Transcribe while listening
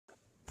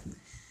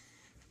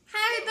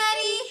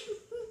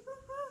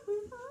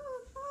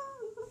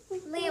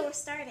Leah, we're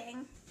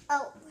starting.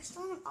 Oh, we're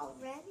starting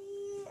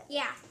already?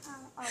 Yeah.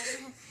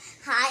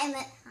 Hi,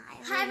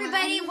 Hi,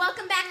 everybody.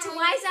 Welcome back to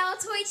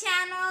Zelfs Toy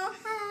Channel.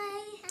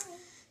 Hi.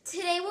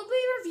 Today we'll be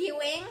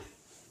reviewing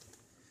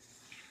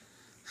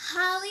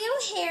Holly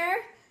O'Hare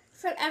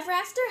from Ever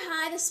After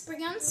High, the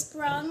Spring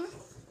Unsprung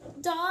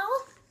doll,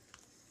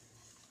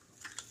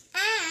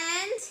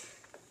 and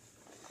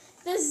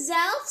the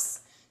Zelfs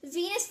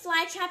Venus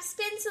Flytrap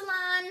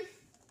SpinSalon.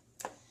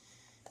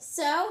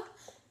 So,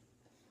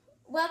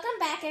 welcome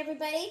back,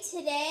 everybody.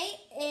 Today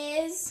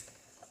is...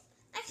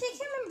 Actually, I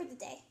can't remember the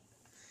day.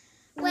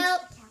 Well,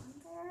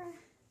 Calendar.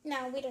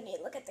 No, we don't need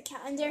to look at the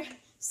calendar.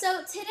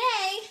 So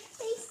today...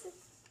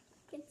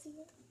 Can see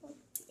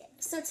it.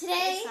 So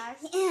today,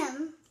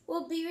 Sorry.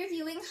 we'll be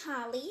reviewing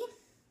Holly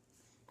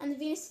and the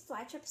Venus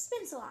Flytrap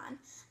SpinSalon.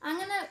 I'm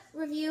going to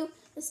review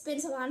the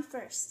SpinSalon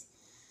first.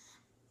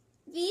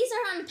 These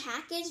are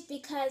unpackaged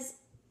because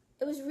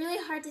it was really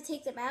hard to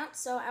take them out,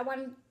 so I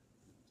wanted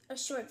a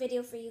short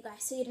video for you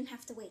guys so you didn't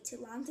have to wait too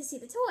long to see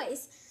the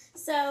toys.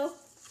 So,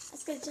 I'm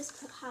going to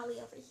just put Holly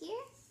over here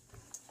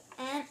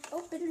and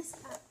open this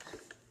up.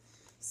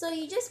 So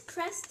you just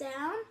press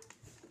down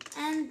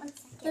and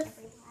the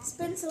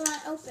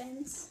SpinSalon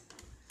opens.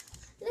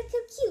 Look how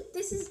cute.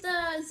 This is the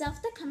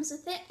Zelf that comes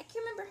with it. I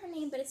can't remember her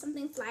name, but it's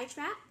something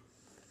Flytrap.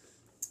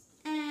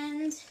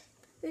 And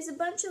there's a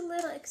bunch of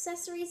little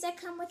accessories that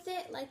come with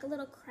it, like a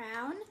little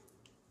crown.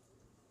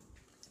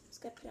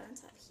 Just gotta put it on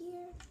top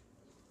here.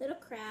 Little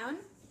crown.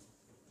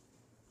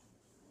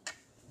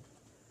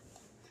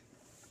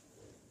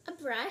 A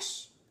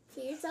brush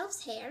for your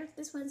Zelf's hair.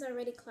 This one's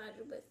already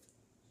clouded with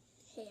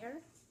hair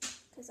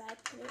because I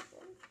put it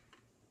in.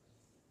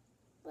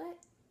 What?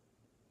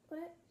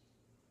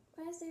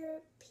 Why is there a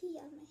pea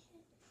on my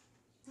head?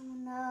 Oh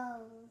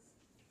no.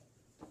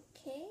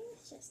 Okay,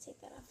 let's just take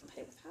that off and put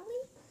it with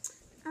Holly.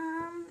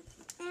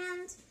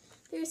 And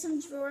there's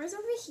some drawers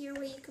over here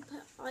where you can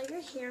put all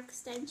your hair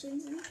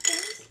extensions and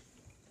things.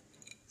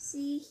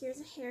 See, here's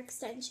a hair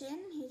extension.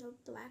 Here's a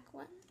black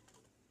one.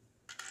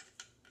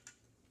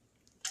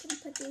 I'm going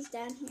to put these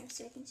down here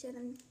so I can show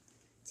them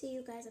to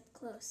you guys up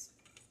close.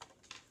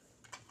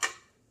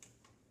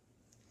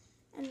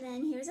 And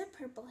then here's a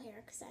purple hair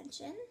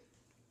extension.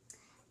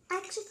 I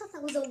actually thought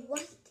that was a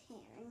white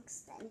hair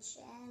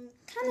extension.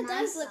 Kind of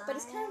does look, but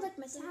it's kind of like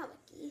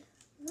metallic-y.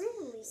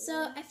 Really?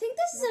 So I think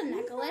this is a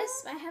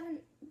necklace. I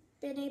haven't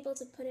been able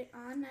to put it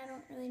on. I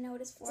don't really know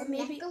what it's for. It's a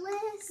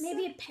necklace?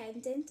 Maybe a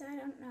pendant. I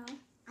don't know.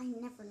 I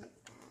never knew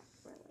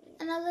that, really.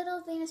 And a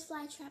little Venus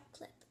Flytrap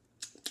clip.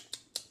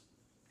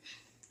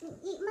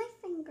 Eat my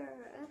finger.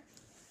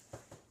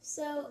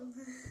 So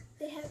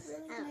they have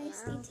really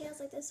nice details.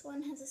 Like this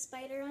one has a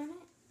spider on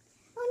it.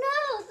 Oh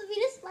no! The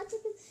Venus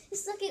Flytrap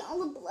is sucking all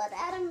the blood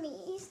out of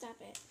me. Stop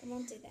it! I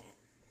won't do that.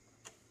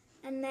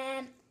 And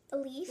then a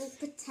leaf. We'll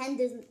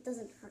pretend it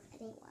doesn't hurt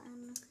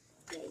anyone.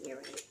 Yeah, you're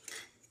right.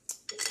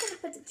 I'm just gonna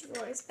put the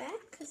drawers back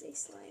because they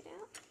slide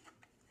out.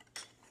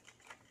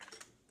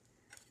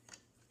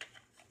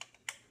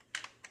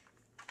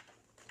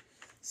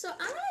 So I'm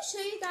going to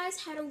show you guys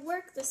how to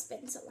work the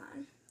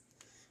SpinSalon.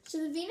 So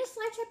the Venus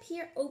Flytrap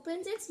here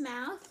opens its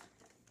mouth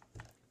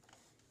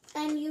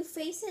and you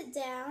face it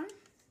down.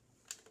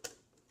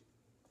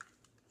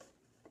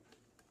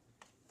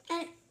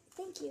 And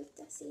thank you,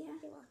 Dusty. Yeah.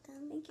 You're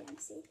welcome. Thank you,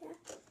 Anastasia.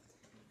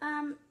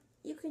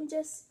 You can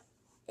just,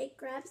 it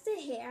grabs the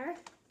hair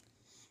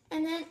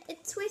and then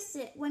it twists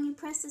it when you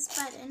press this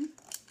button.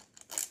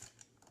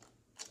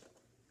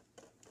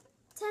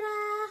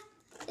 Ta-da!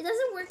 It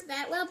doesn't work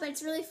that well, but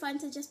it's really fun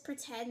to just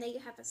pretend that you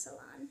have a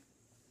salon.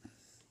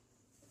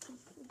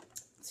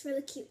 It's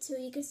really cute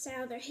too. You can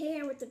style their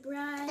hair with the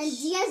brush. And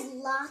she has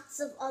lots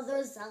of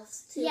other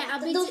Zelfs too. Yeah,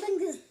 I don't think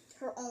this is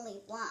her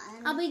only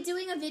one. I'll be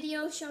doing a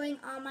video showing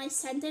all my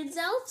scented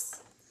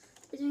Zelfs.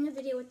 I'll be doing a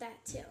video with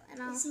that too. And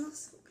They smell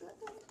so good.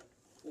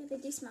 Yeah, they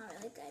do smell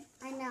really good.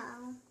 I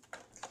know.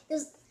 It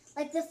was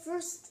like the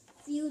first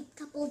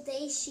couple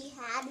days she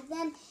had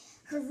them,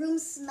 her room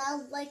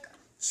smelled like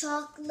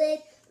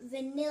chocolate,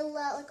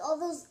 vanilla, like all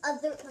those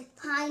other, like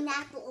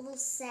pineapple, all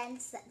those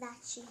scents that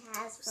she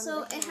has from So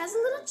the it hair. has a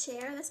little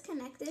chair that's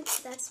connected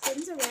that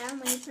spins around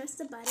when you press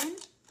the button.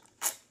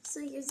 So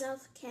your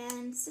Zelf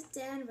can sit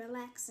down,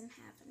 relax, and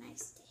have a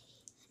nice day.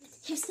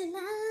 Hair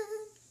salon.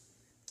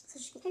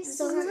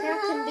 So her hair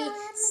can be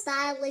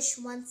stylish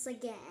once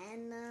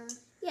again.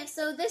 Yeah,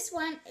 so this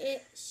one,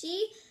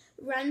 she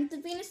runs the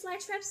Venus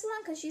Flytrap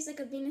salon because she's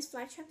like a Venus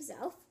Flytrap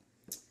Zelf.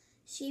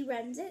 She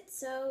runs it,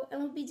 so,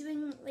 and we'll be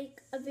doing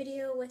like a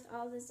video with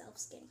all the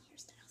Zelfs getting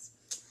hairstyles.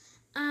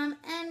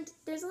 And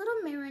there's a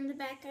little mirror in the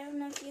back. I don't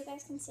know if you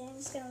guys can see. I'm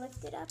just gonna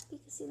lift it up. You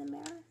can see the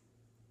mirror,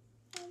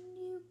 and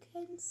you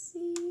can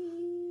see.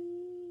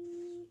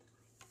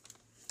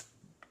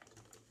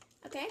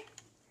 Okay.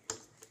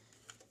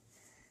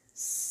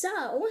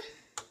 So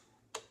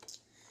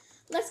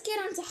let's get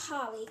on to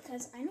Holly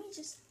because I'm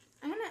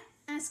gonna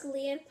ask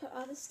Leah to put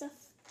all this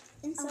stuff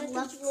inside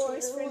the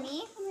drawers for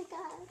me. Oh my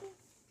god.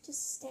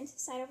 Just stand to the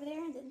side over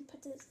there and then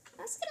put this.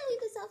 I was gonna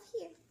leave this off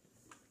here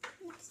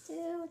next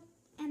to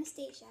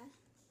Anastasia.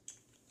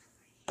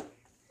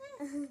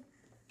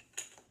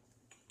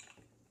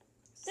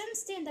 Doesn't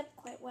stand up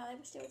quite well. I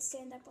wish they would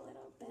stand up a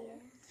little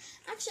better.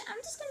 Actually,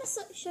 I'm just going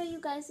to show you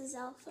guys the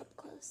Zelf up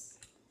close.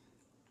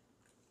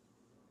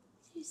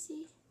 Do you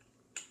see?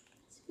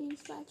 It's being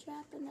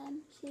Flytrap, and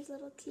then she has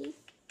little teeth.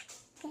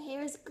 Her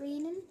hair is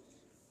green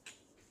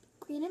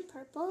and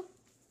purple,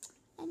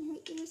 and her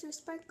ears are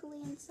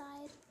sparkly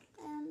inside.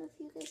 I don't know if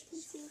you guys can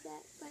see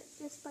that, but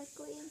they're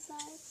sparkly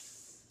inside.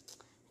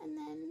 And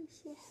then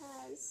she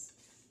has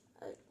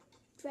a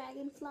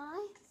dragonfly,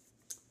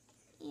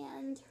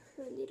 and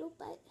her little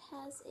butt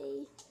has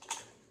a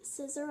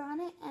scissor on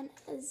it and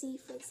a Z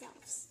for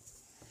Zelfs.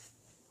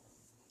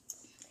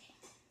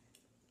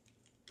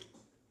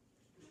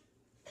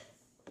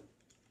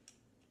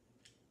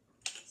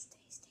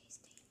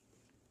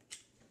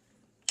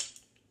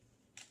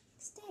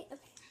 Stay,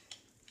 okay.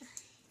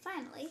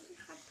 Finally.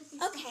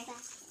 Okay.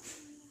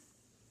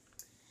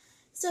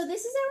 So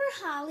this is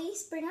our Holly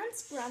Spring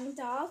Unsprung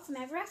doll from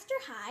Ever After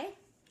High.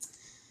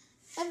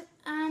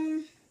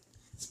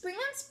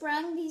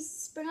 These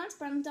Spring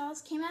Unsprung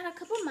dolls came out a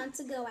couple months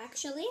ago,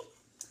 actually.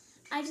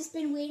 I've just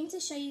been waiting to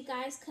show you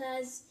guys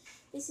because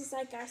this is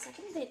like our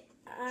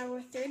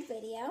third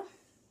video.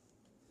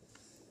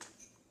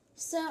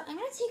 So I'm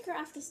going to take her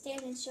off the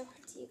stand and show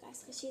her to you guys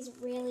because she's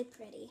really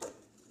pretty.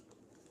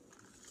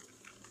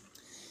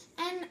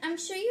 And I'm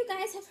sure you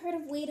guys have heard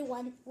of Way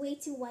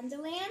to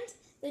Wonderland,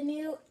 the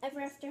new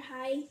Ever After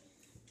High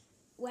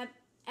web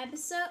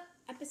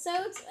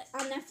episodes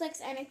on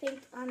Netflix and I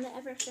think on the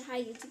Ever After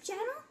High YouTube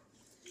channel.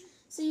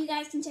 So you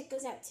guys can check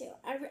those out too.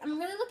 I'm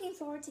really looking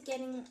forward to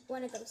getting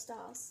one of those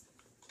dolls.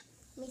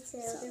 Me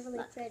too. They're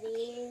really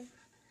pretty.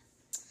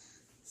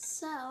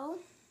 So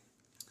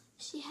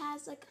she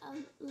has like a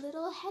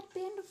little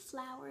headband of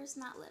flowers.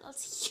 Not little,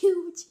 it's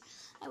huge.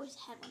 I wish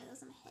I had one of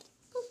those on my head.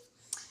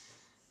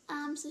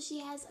 So she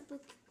has a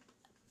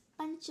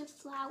bunch of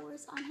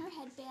flowers on her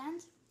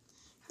headband.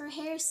 Her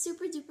hair is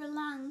super duper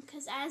long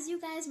because, as you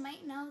guys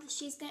might know,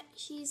 she's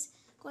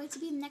going to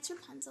be the next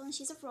Rapunzel, and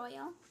she's a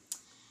royal.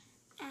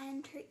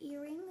 And her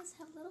earrings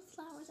have little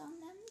flowers on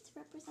them to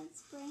represent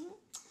spring.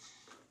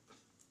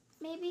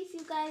 Maybe if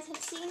you guys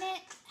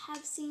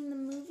have seen the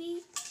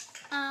movie,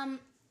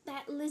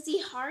 that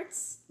Lizzie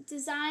Hartz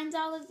designed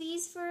all of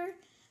these for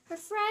her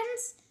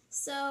friends.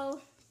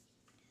 So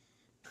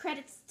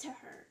credits to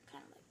her,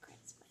 kind of like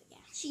credits, but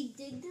yeah. She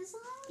did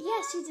design them?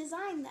 Yeah, she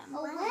designed them.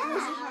 Oh, Lizzie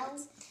wow.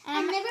 Hartz.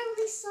 I never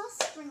really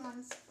saw Spring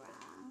Unsprung.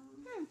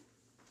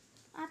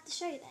 I'll have to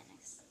show you that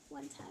next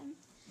one time.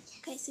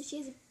 Okay, so she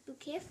has a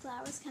bouquet of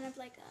flowers, kind of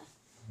like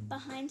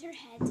behind her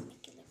head to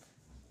make it look.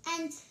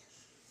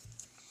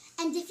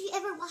 And if you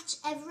ever watch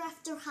Ever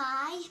After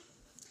High,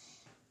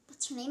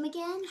 what's her name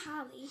again?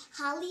 Holly.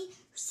 Holly,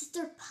 her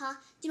sister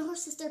do you know her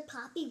sister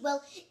Poppy?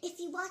 Well, if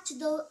you watch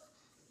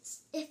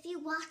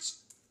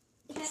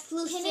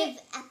exclusive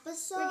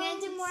episodes, We're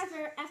gonna do more of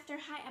her After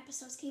High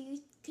episodes.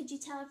 Could you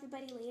tell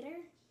everybody later?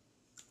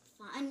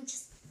 Fine,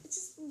 it's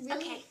just really.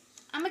 Okay,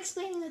 I'm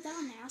explaining the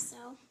doll now, so.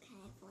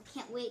 Okay, well, I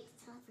can't wait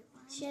to tell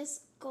everyone. She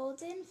has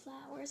golden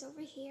flowers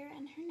over here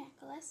and her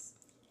necklace,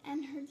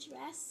 and her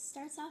dress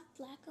starts off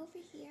black over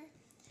here,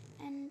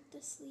 and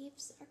the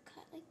sleeves are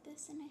cut like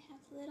this, and I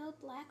have little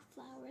black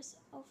flowers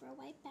over a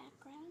white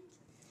background.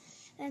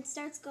 And it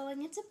starts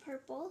going into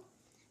purple,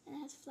 and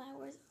it has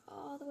flowers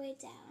all the way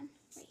down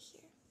right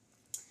here.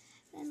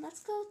 Then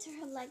let's go to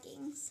her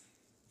leggings.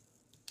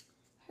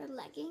 Her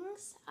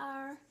leggings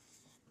are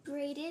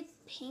braided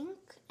pink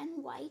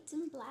and white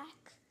and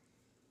black,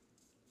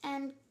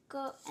 and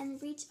go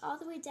and reach all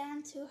the way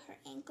down to her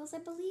ankles, I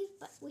believe,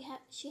 but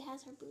she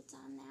has her boots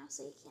on now,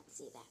 so you can't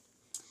see that.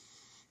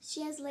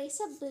 She has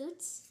lace-up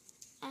boots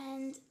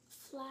and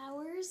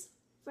flowers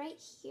right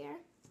here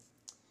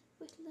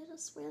with little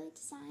swirly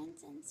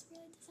designs and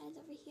swirly designs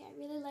over here. I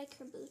really like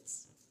her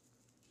boots.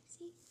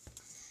 See?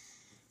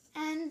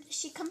 And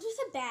she comes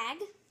with a bag.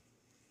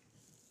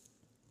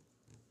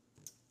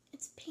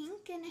 It's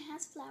pink and it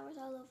has flowers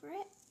all over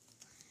it.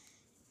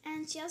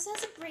 And she also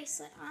has a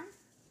bracelet on.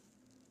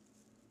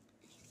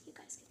 You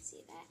guys can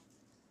see that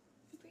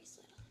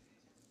bracelet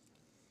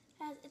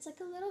on. It's like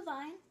a little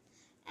vine,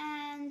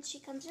 and she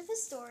comes with a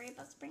story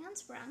about Spring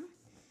Unsprung.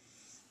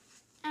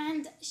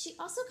 And she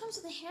also comes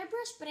with a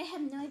hairbrush, but I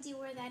have no idea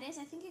where that is.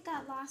 I think it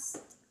got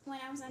lost when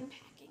I was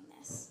unpacking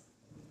this.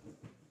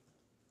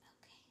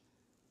 Okay.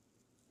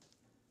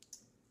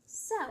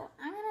 So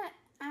I'm gonna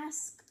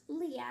ask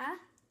Leah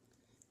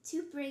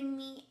to bring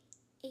me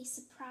a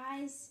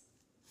surprise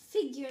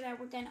figure that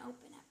we're gonna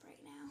open up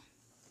right now.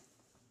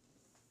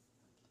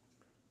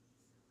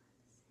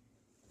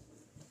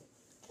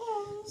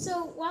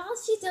 So while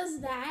she does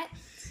that,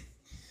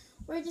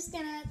 we're just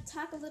going to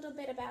talk a little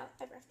bit about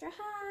Ever After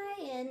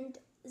High and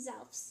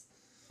Zelfs.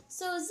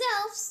 So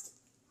Zelfs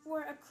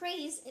were a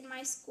craze in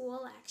my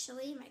school,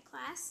 actually, my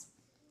class,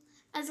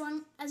 as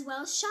well as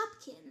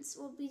Shopkins.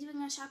 We'll be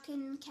doing a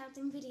Shopkin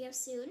counting video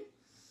soon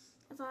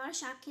of all our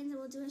Shopkins, and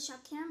we'll do a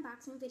Shopkin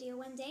unboxing video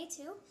one day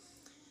too.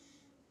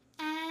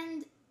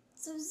 And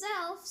so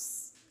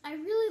Zelfs I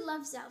really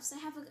love Zelfs. I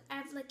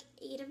have like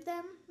 8 of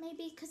them,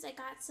 maybe, because I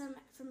got some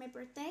for my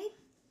birthday.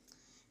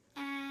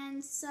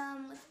 And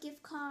some with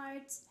gift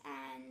cards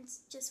and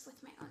just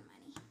with my own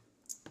money.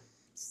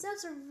 So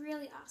Zelfs are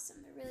really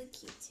awesome. They're really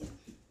cute too.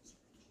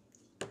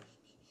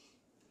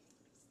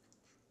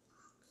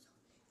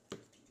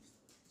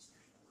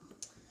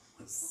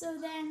 So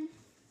then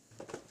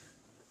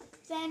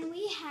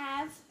we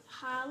have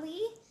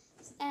Holly,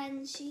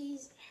 and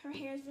her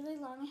hair is really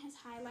long and has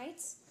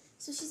highlights.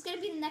 So she's going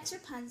to be the next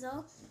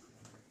Rapunzel,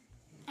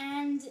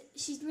 and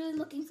she's really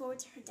looking forward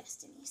to her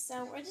destiny.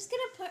 So we're just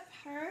going to put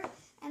her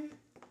and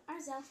our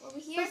Zelf over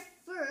here.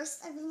 But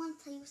first, I really want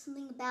to tell you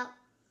something about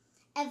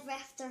Ever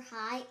After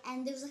High,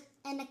 and there's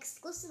an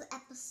exclusive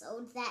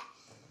episode that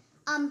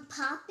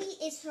Poppy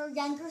is her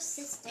younger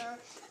sister.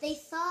 They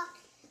thought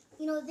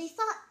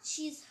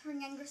she's her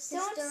younger sister.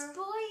 Don't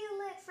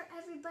spoil it for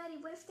everybody.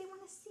 What if they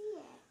want to see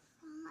it?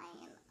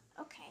 Fine.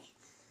 Okay.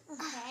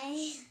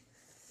 Okay.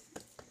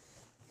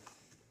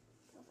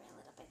 Over a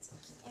little bit so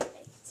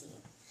everybody can see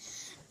you.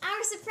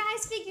 Our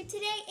surprise figure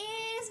today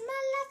is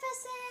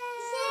Maleficent!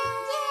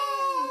 Yay!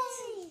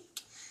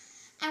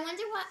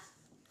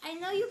 I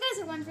know you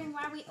guys are wondering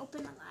why we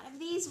open a lot of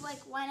these, like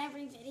one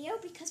every video,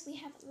 because we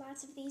have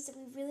lots of these that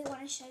we really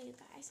want to show you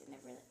guys, and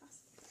they're really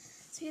awesome.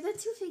 So here are the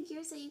 2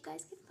 figures that you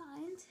guys can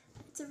find.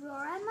 It's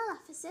Aurora and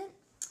Maleficent.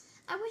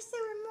 I wish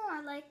there were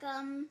more, like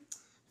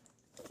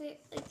the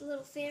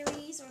little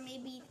fairies, or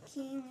maybe the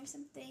king or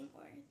something,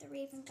 or the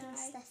raven guy.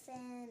 Prince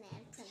Stefan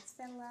and Prince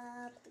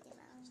Philip, you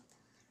know.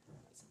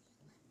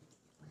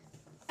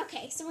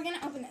 Okay, so we're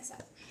gonna open this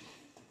up.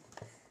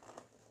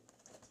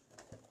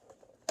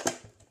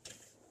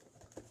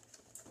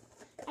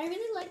 I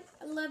really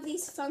love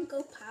these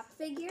Funko Pop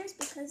figures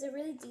because they're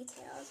really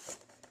detailed.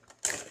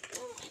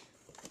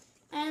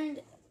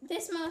 And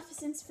this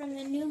Maleficent's from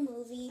the new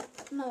movie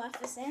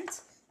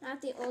Maleficent,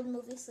 not the old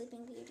movie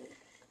Sleeping Beauty.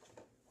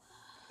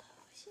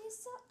 Whoa, she's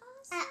so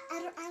awesome. I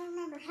don't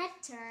remember head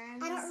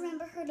turns. I don't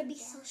remember her to be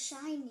so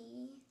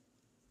shiny.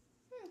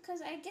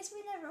 Because I guess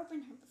we never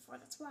opened her before,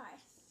 that's why.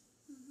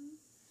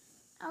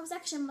 I was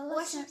actually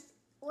Maleficent.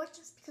 Or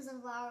just because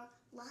of our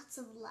lots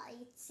of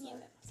lights. Yeah,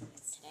 we have lots of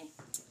lights today.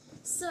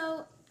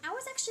 So, I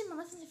was actually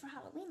Maleficent for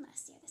Halloween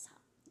last year,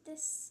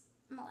 this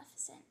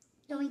Maleficent.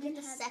 Don't we get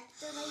the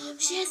scepter that you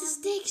have? She has a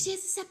stick, she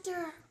has a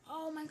scepter.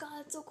 Oh my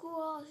god, it's so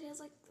cool. She has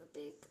like a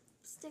big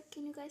stick.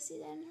 Can you guys see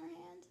that in her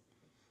hand?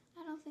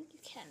 I don't think you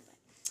can, but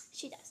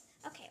she does.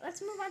 Okay,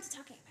 let's move on to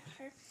talking about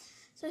her.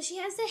 So she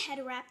has the head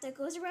wrap that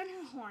goes around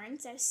her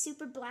horns that is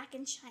super black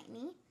and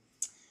shiny.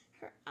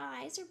 Her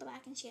eyes are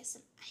black and she has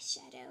some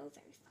eyeshadow,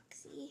 very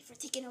foxy, for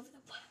taking over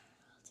the world.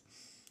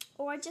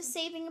 Or just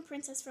saving a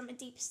princess from a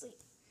deep sleep.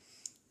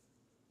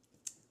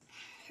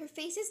 Her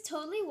face is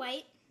totally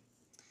white.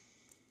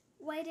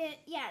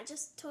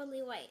 Just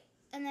totally white.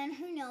 And then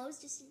her nose,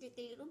 just a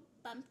little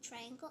bump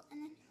triangle.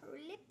 And then her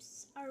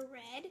lips are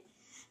red.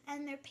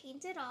 And they're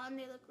painted on.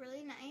 They look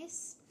really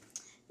nice.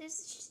 There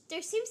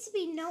seems to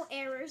be no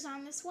errors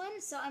on this one.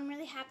 So I'm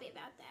really happy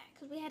about that.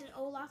 Because we had an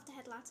Olaf that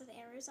had lots of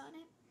errors on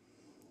it.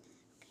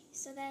 Okay,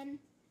 so then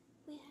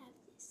we have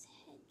this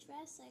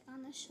headdress like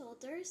on the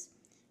shoulders.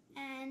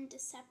 And a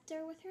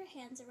scepter with her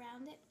hands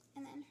around it.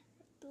 And then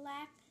her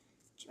black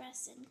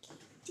dress and cape.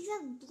 Do you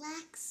have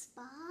black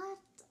spot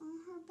on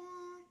her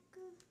back?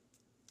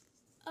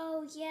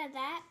 Oh, yeah,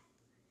 that.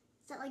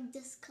 Is that like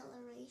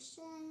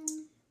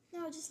discoloration?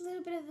 No, just a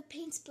little bit of the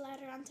paint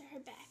splatter onto her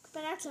back.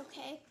 But that's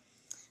okay.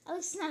 At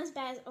least it's not as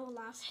bad as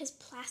Olaf. His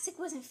plastic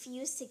wasn't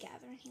fused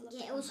together and he looked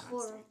like a monster.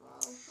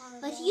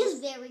 Horrible. But he is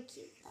very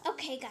cute, though.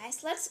 Okay,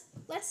 guys, let's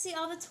see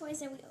all the toys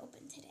that we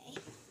opened today.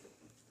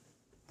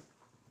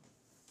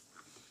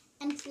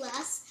 And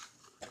plus,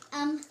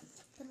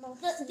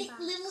 the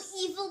little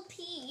evil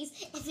peas.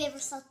 If you ever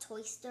saw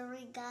Toy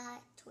Story guys.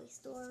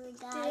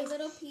 They're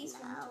little peas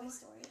from Toy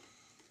Story.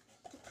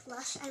 The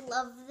plush, I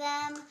love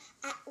them.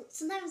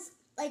 Sometimes,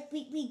 like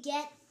we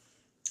get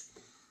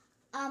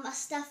a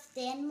stuffed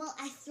animal.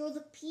 I throw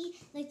the pea,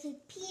 like the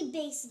pea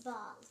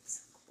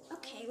baseballs.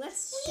 Okay,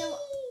 let's show.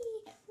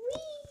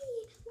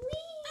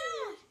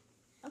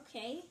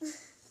 Okay,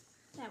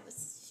 that was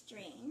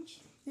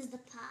strange. This is the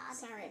pod.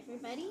 Sorry,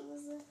 everybody.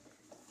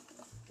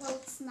 Well,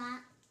 it's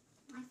not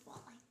my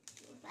fault. I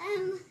threw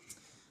them.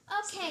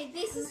 Okay,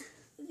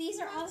 these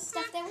are all the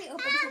stuff that we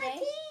opened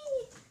today.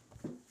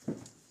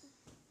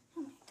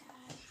 Oh my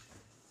god.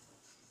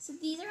 So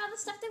these are all the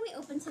stuff that we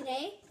opened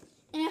today.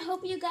 And I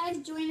hope you guys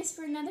join us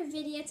for another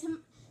video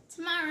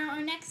tomorrow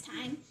or next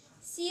time.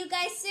 See you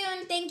guys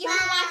soon. Thank you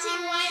for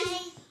watching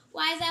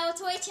Wise Owl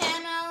Toy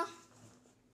Channel.